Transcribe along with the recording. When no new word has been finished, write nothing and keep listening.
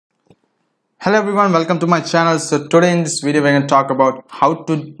Hello everyone, welcome to my channel. So today in this video we're going to talk about how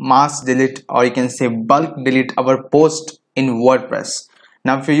to mass delete, or you can say bulk delete our post in WordPress.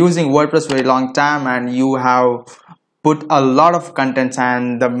 Now if you're using WordPress for a long time and you have put a lot of contents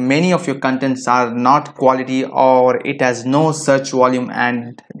and many of your contents are not quality, or it has no search volume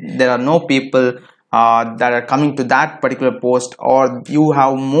and there are no people that are coming to that particular post, or you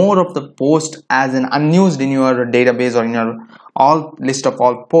have more of the post as an unused in your database or in your all list of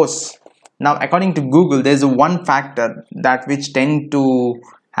all posts. Now, according to Google, there's one factor that which tend to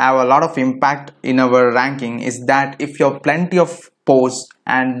have a lot of impact in our ranking, is that if you have plenty of posts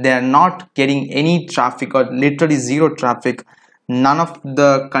and they're not getting any traffic or literally zero traffic, none of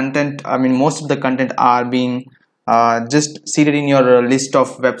the content, most of the content are being just seated in your list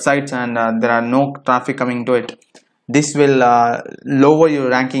of websites, and there are no traffic coming to it. This will lower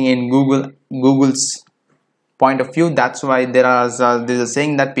your ranking in Google's point of view. That's why there's a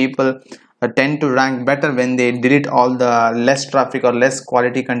saying that people tend to rank better when they delete all the less traffic or less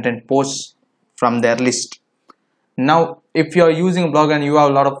quality content posts from their list. Now if you are using a blog and you have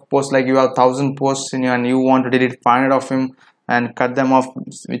a lot of posts, like you have 1,000 posts in you and you want to delete 500 of them and cut them off,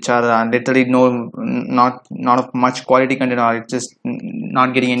 which are literally not of much quality content, or it's just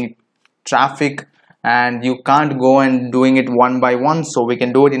not getting any traffic, and you can't go and doing it one by one, so we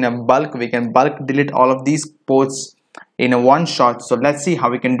can do it in a bulk. We can bulk delete all of these posts in a one shot. So let's see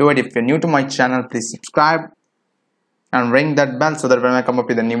how we can do it. If you're new to my channel, please subscribe and ring that bell so that when I come up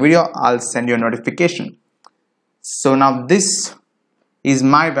with a new video, I'll send you a notification. So now this is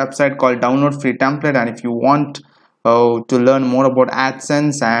my website called Download Free Template, and if you want to learn more about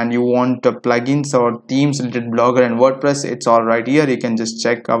AdSense and you want plugins or themes related Blogger and WordPress, it's all right here. You can just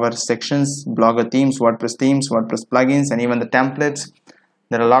check our sections: Blogger themes, WordPress plugins, and even the templates.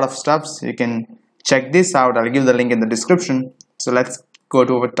 There are a lot of stuffs. You can check this out. I'll give the link in the description. So let's go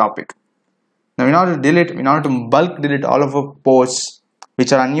to our topic. Now in order to bulk delete all of our posts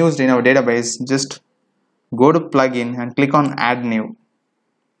which are unused in our database, just go to plugin and click on add new.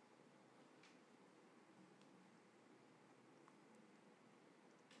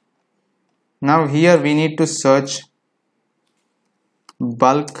 Now here we need to search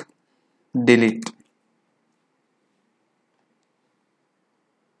bulk delete.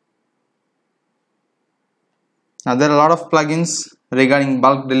 Now there are a lot of plugins regarding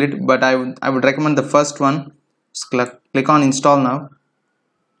bulk delete, but I would recommend the first one. Just click on install now.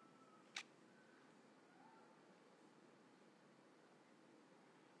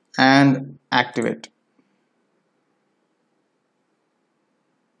 And activate.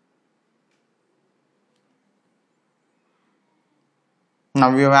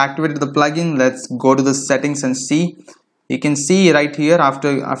 Now we have activated the plugin. Let's go to the settings and see. You can see right here,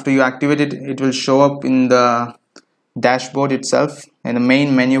 after you activate it, it will show up in the dashboard itself, in the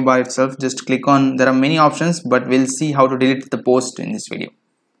main menu bar itself. Just click on, there are many options, but we'll see how to delete the post in this video.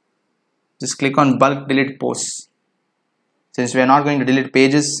 Just click on bulk delete posts. Since we are not going to delete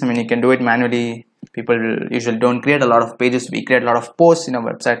pages, you can do it manually. People usually don't create a lot of pages. We create a lot of posts in our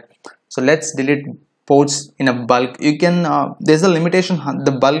website. So let's delete posts in a bulk. You can there's a limitation.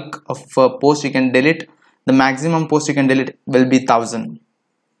 The bulk of posts you can delete, the maximum post you can delete will be 1,000.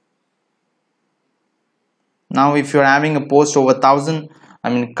 Now if you're having a post over 1,000,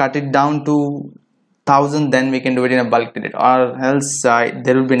 cut it down to 1,000, then we can do it in a bulk delete, or else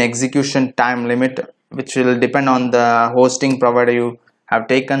there will be an execution time limit, which will depend on the hosting provider you have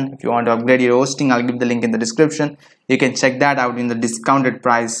taken. If you want to upgrade your hosting, I'll give the link in the description. You can check that out in the discounted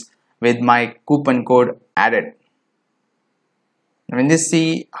price with my coupon code added. When they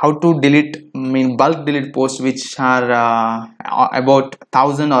see how to delete, bulk delete posts which are about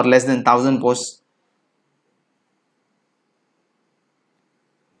 1,000 or less than 1,000 posts.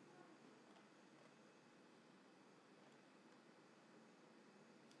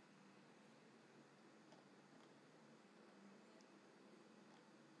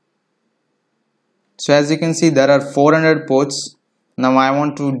 So as you can see, there are 400 posts. Now I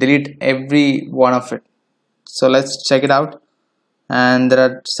want to delete every one of it. So let's check it out. And there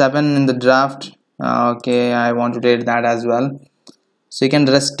are 7 in the draft. Okay, I want to delete that as well. So you can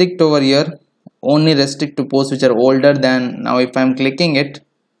restrict over here. Only restrict to posts which are older than, now if I'm clicking it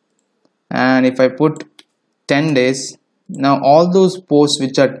and if I put 10 days, now all those posts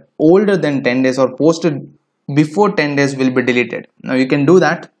which are older than 10 days or posted before 10 days will be deleted. Now you can do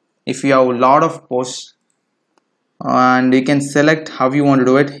that if you have a lot of posts, and you can select how you want to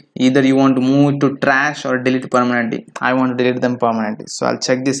do it. Either you want to move it to trash or delete permanently. I want to delete them permanently, so I'll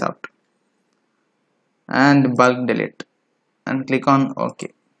check this out and bulk delete and click on OK.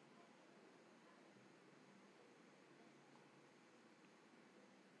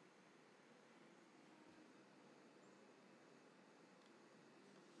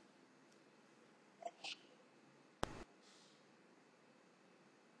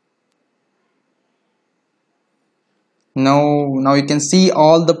 Now you can see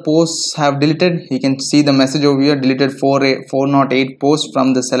all the posts have deleted. You can see the message over here, deleted 408 posts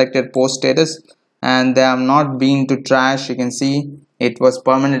from the selected post status, and they have not been to trash. You can see it was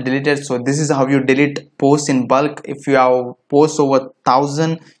permanently deleted. So this is how you delete posts in bulk. If you have posts over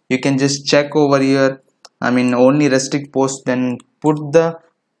 1000, you can just check over here, I mean only restrict posts, then put the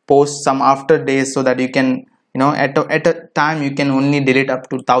post some after days, so that you can, at a time you can only delete up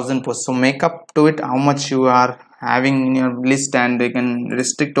to 1000 posts. So make up to it how much you are having in your list, and you can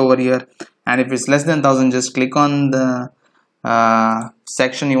restrict over here. And if it's less than 1000, just click on the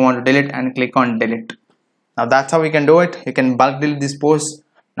section you want to delete and click on delete. Now that's how we can do it. You can bulk delete this post.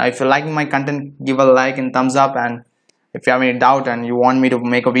 Now if you like my content, give a like and thumbs up, and if you have any doubt and you want me to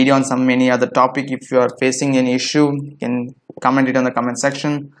make a video on any other topic, if you are facing any issue, you can comment it on the comment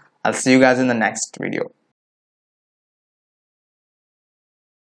section. I'll see you guys in the next video.